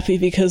really happy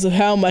because of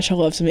how much I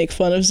love to make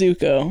fun of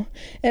Zuko.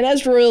 And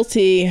as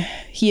royalty,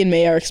 he and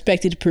May are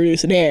expected to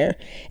produce an heir.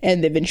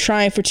 And they've been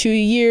trying for 2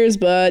 years,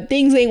 but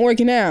things ain't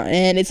working out.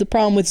 And it's a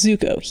problem with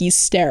Zuko. He's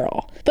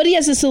sterile. But he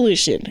has a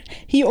solution.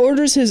 He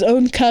orders his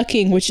own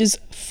cucking, which is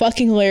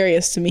fucking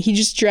hilarious to me. He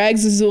just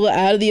drags Azula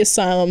out of the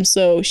asylum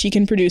so she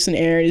can produce an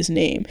heir in his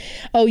name.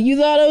 Oh, you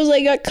thought I was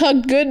like got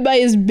cucked good by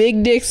his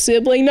big dick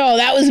sibling? No,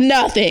 that was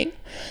nothing.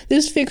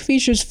 This fic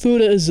features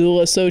Fuda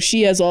Azula, so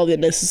she has all the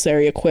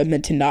necessary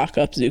equipment to knock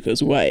up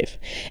Zuko's wife.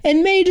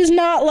 And May does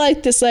not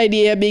like this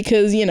idea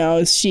because, you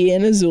know, she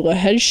and Azula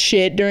had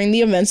shit during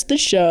the events of the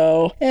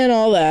show and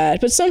all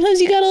that. But sometimes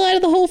you gotta lie to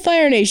the whole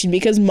Fire Nation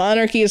because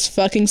monarchy is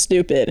fucking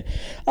stupid.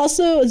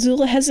 Also,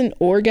 Azula hasn't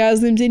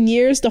orgasmed in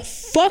years. The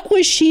fuck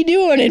was she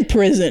doing in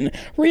prison?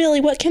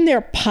 Really, what can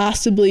there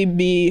possibly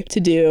be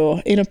to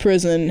do in a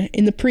prison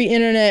in the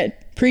pre-internet,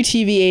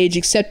 pre-TV age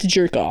except to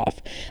jerk off?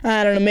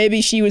 I don't know,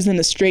 maybe she was in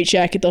a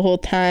straitjacket the whole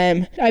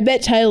time. I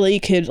bet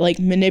TLA could like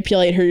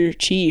manipulate her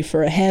chi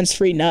for a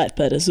hands-free nut,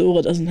 but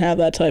Azula doesn't have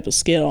that type of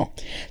skill.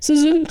 So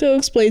Zuko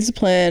explains the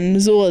plan, and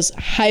Azula's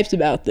hyped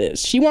about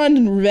this. She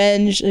wanted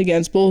revenge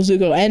against both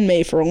Zuko and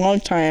May for a long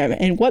time,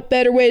 and what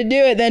better way to do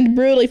it than to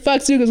brutally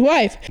fuck Zuko's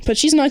wife? But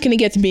she's not gonna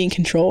get to be in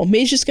control.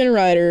 May's just gonna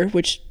ride her,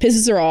 which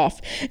pisses her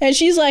off. And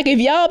she's like, if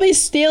y'all be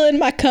stealing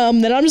my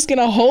cum, then I'm just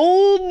gonna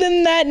hold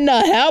in that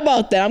nut. How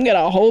about that? I'm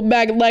gonna hold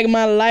back like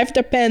my life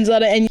depends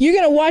on it, and you're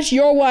gonna watch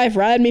your wife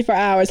ride me for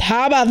hours.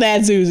 How about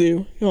that,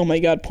 Zuzu? Oh my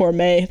god, poor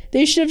May.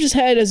 They should have just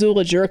had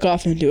Azula jerk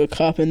off into a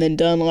cup and then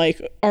done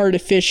like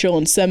artificial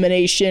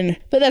insemination,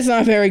 but that's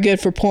not very good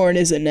for porn,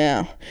 is it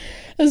now?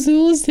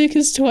 Azula's dick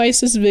is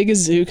twice as big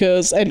as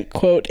Zuko's, and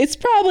quote, it's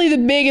probably the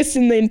biggest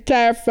in the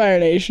entire Fire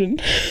Nation.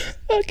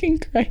 Fucking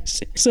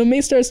Christ. So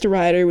May starts to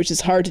ride her, which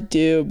is hard to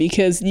do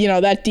because, you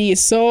know, that D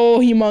is so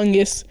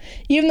humongous.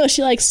 Even though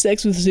she likes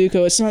sex with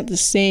Zuko, it's not the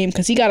same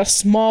because he got a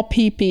small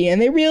pee-pee,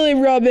 and they really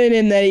rub it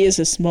in that he has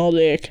a small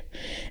dick.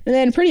 And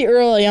then pretty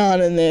early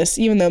on in this,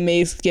 even though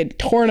May's getting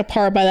torn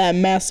apart by that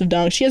massive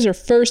dong, she has her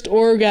first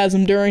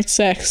orgasm during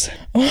sex.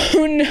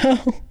 Oh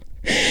no.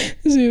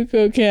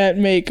 Zuko can't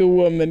make a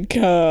woman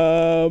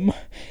come.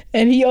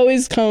 And he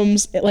always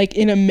comes like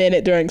in a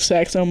minute during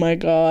sex. Oh my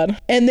god.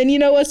 And then you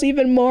know what's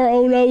even more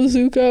oh no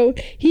Zuko?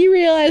 He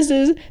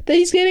realizes that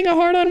he's getting a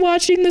hard on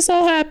watching this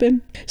all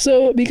happen.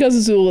 So because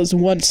Azula is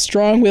one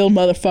strong-willed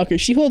motherfucker,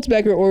 she holds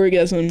back her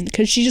orgasm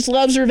because she just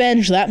loves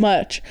revenge that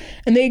much.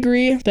 And they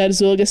agree that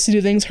Azula gets to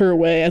do things her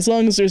way as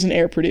long as there's an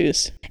heir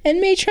produced. And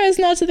May tries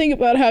not to think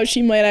about how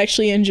she might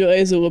actually enjoy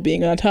Azula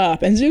being on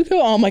top. And Zuko,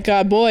 oh my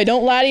god, boy,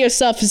 don't lie to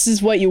yourself. This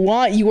is what you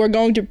want. You are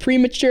going to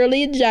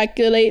prematurely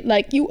ejaculate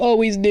like you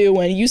always do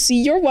when you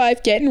see your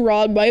wife getting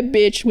robbed by a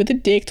bitch with a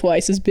dick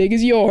twice as big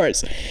as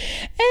yours. And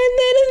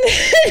then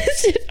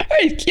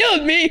it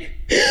killed me.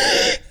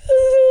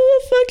 Azula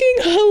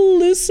fucking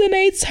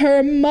hallucinates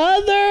her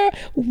mother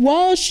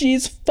while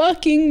she's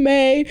fucking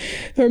May.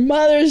 Her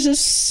mother's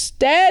just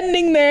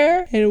standing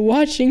there and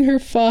watching her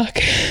fuck.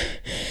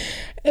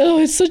 Oh,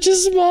 it's such a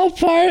small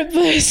part,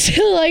 but it's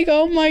still like,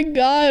 oh my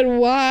god,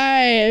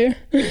 why?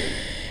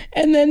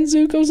 And then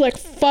Zuko's like,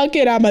 fuck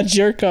it, I'm a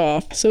jerk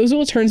off. So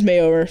Azula turns May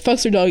over,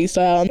 fucks her doggy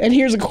style, and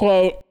here's a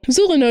quote.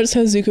 Azula noticed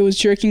how Zuko was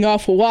jerking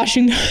off while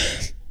washing.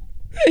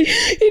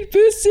 It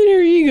boosted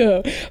her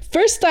ego.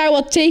 First I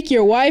will take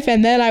your wife,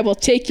 and then I will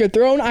take your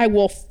throne. I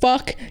will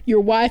fuck your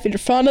wife in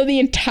front of the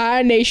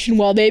entire nation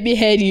while they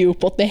behead you.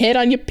 Both the head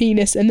on your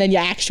penis and then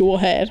your actual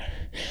head.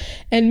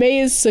 And May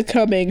is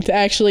succumbing to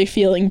actually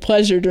feeling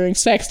pleasure during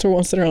sex for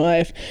once in her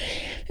life.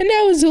 And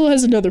now Azula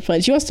has another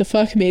plan. She wants to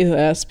fuck May's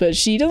ass, but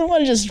she doesn't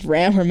want to just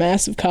ram her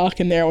massive cock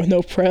in there with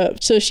no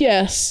prep. So she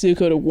asks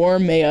Zuko to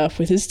warm May up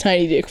with his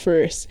tiny dick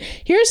first.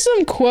 Here's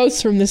some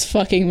quotes from this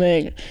fucking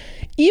thing.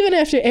 Even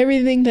after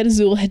everything that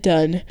Azula had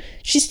done,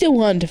 she still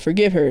wanted to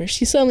forgive her.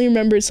 She suddenly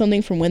remembered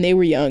something from when they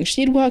were young.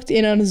 She had walked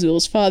in on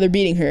Azula's father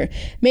beating her.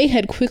 May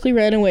had quickly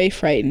ran away,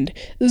 frightened.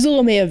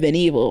 Azula may have been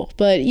evil,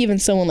 but even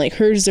someone like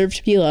her deserved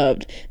to be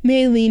loved.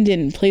 May leaned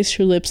in and placed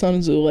her lips on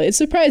Azula. It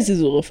surprised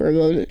Azula for a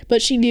moment,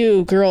 but she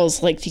knew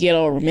girls like to get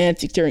all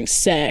romantic during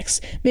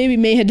sex. Maybe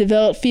May had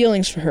developed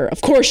feelings for her.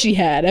 Of course she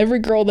had. Every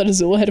girl that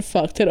Azula had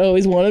fucked had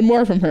always wanted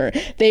more from her.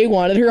 They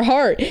wanted her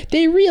heart.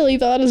 They really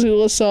thought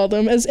Azula saw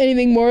them as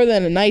anything more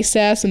than a nice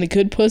ass and a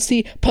good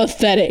pussy.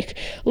 Pathetic.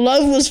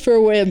 Love was for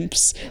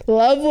wimps.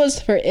 Love was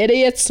for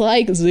idiots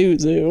like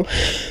Zuzu.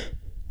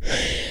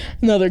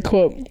 Another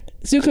quote.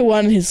 Zuko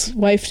wanted his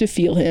wife to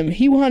feel him.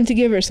 He wanted to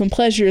give her some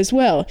pleasure as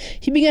well.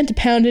 He began to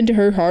pound into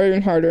her harder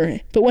and harder,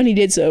 but when he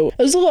did so,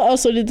 Azula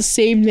also did the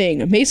same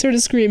thing. May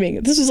started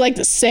screaming. This was like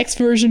the sex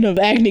version of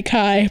Agni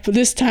Kai, but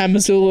this time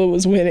Azula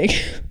was winning.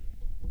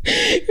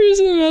 Here's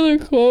another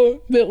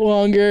quote, a bit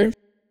longer.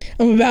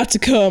 I'm about to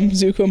come,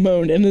 Zuko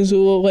moaned, and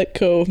Azula let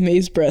go of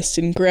May's breast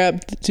and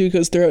grabbed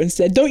Zuko's throat and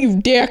said, don't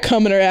you dare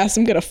come in her ass,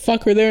 I'm gonna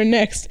fuck her there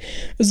next.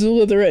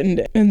 Azula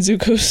threatened, and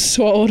Zuko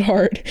swallowed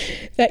hard.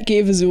 That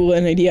gave Azula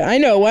an idea. I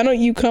know, why don't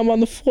you come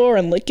on the floor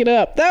and lick it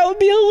up? That would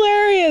be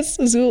hilarious!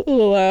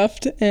 Azula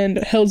laughed and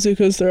held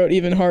Zuko's throat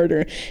even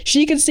harder.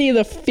 She could see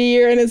the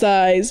fear in his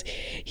eyes.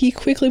 He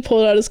quickly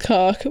pulled out his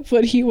cock,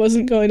 but he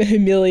wasn't going to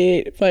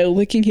humiliate by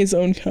licking his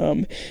own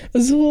cum.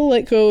 Azula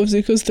let go of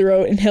Zuko's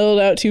throat and held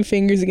out 2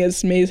 fingers against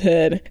May's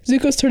head.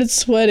 Zuko started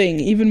sweating,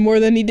 even more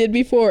than he did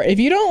before. If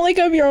you don't lick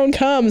up your own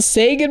cum,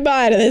 say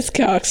goodbye to this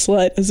cock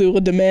slut,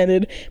 Azula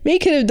demanded. May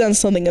could have done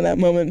something in that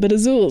moment, but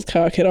Azula's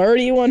cock had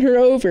already won her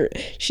over.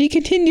 She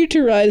continued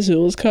to ride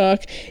Azula's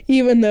cock,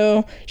 even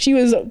though she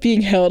was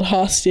being held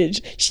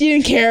hostage. She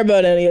didn't care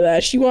about any of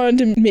that. She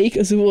wanted to make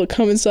Azula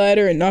come inside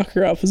her and knock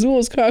her up.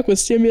 Azula's cock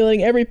was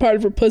stimulating every part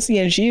of her pussy,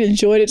 and she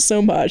enjoyed it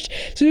so much.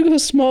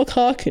 Zuko's small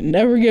cock could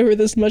never give her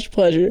this much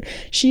pleasure.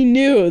 She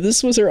knew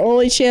this was her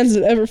only chance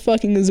of ever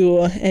fucking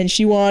Azula, and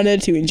she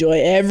wanted to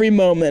enjoy every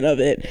moment of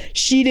it.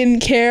 She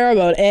didn't care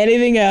about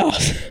anything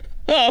else.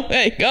 Oh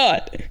my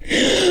god.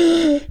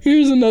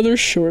 Here's another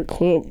short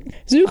quote.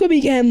 Zuko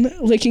began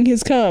licking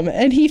his cum,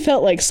 and he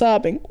felt like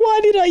sobbing. Why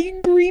did I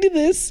agree to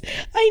this?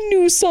 I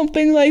knew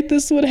something like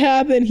this would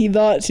happen, he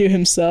thought to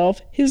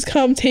himself. His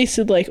cum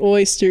tasted like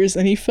oysters,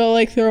 and he felt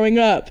like throwing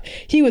up.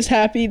 He was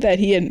happy that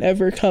he had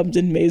never cummed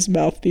in May's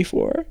mouth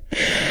before.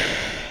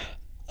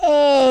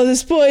 Oh,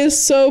 this boy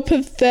is so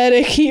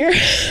pathetic here.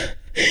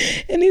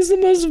 And he's the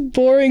most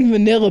boring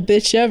vanilla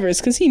bitch ever. It's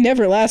because he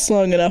never lasts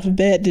long enough in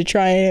bed to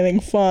try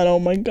anything fun. Oh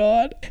my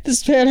god.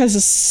 This man has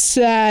a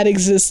sad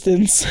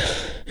existence.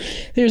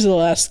 Here's the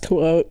last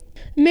quote.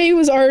 May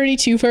was already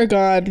too far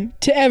gone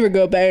to ever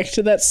go back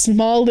to that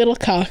small little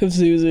cock of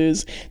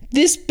Zuzu's.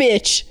 This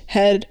bitch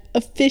had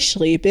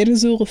officially been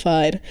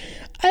Azulified.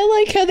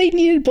 I like how they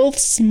needed both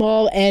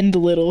small and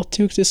little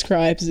to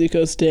describe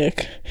Zuko's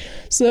dick.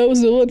 So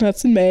Azula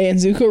nuts in May, and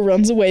Zuko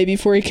runs away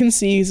before he can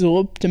see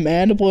Azula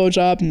demand a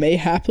blowjob, and May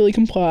happily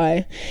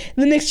comply.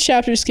 The next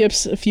chapter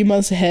skips a few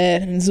months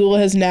ahead, and Azula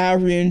has now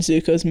ruined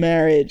Zuko's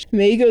marriage.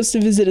 May goes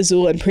to visit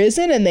Azula in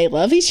prison, and they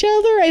love each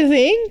other, I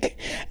think.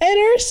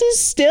 And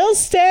Ursa's still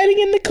standing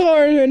in the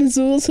corner in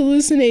Azula's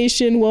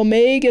hallucination while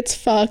May gets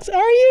fucked.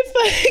 Are you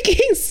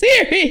fucking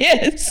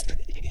serious?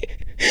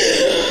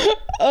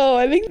 Oh,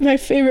 I think my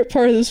favorite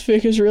part of this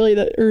fic is really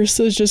that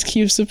Ursa just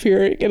keeps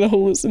appearing in a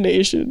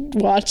hallucination,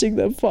 watching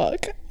them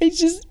fuck.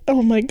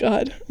 Oh my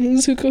god.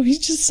 Zuko, he's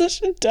just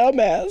such a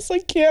dumbass. I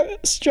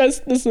can't stress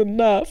this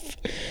enough.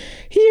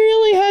 He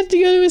really had to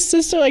go to his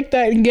sister like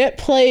that and get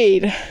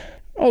played.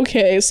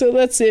 Okay, so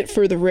that's it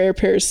for the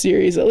Rarepairs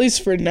series, at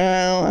least for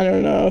now. I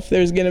don't know if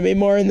there's gonna be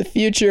more in the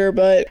future,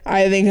 but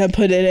I think I'm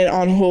putting it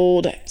on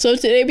hold. So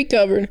today we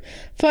covered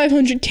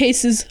 500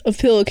 Cases of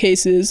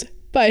Pillowcases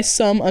by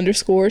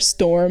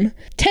some_storm,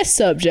 Test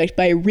Subject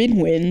by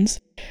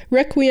Rinwinds,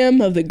 Requiem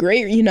of the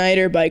Great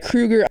Uniter by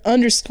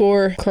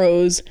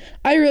Kruger_Crows,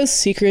 Iroh's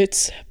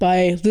Secrets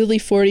by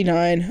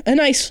Lily49, A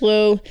Nice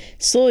Flow,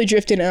 Slowly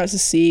Drifting Out to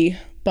Sea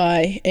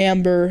by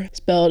Amber,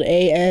 spelled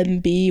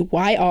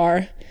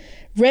Ambyr,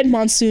 Red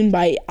Monsoon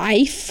by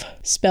Ife,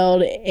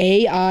 spelled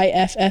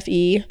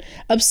Aiffe,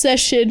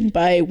 Obsession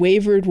by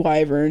Wavered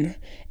Wyvern,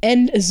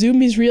 and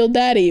Azumi's Real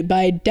Daddy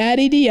by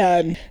Daddy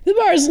Dion. The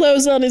Bar is Low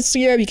is on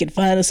Instagram. You can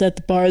find us at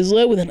The Bar is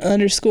Low with an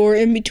underscore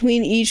in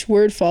between each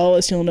word. Follow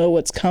us, you'll know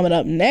what's coming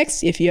up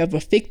next. If you have a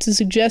fic to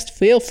suggest,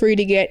 feel free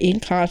to get in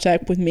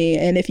contact with me.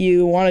 And if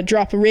you want to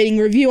drop a rating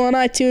review on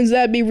iTunes,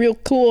 that'd be real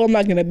cool. I'm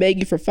not going to beg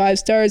you for 5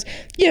 stars.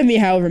 Give me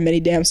however many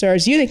damn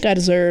stars you think I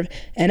deserve.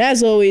 And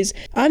as always,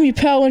 I'm your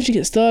pal, Once You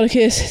Get Started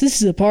Kiss. This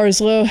is The Bar is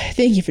Low.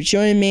 Thank you for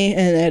joining me,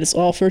 and that is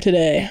all for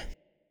today.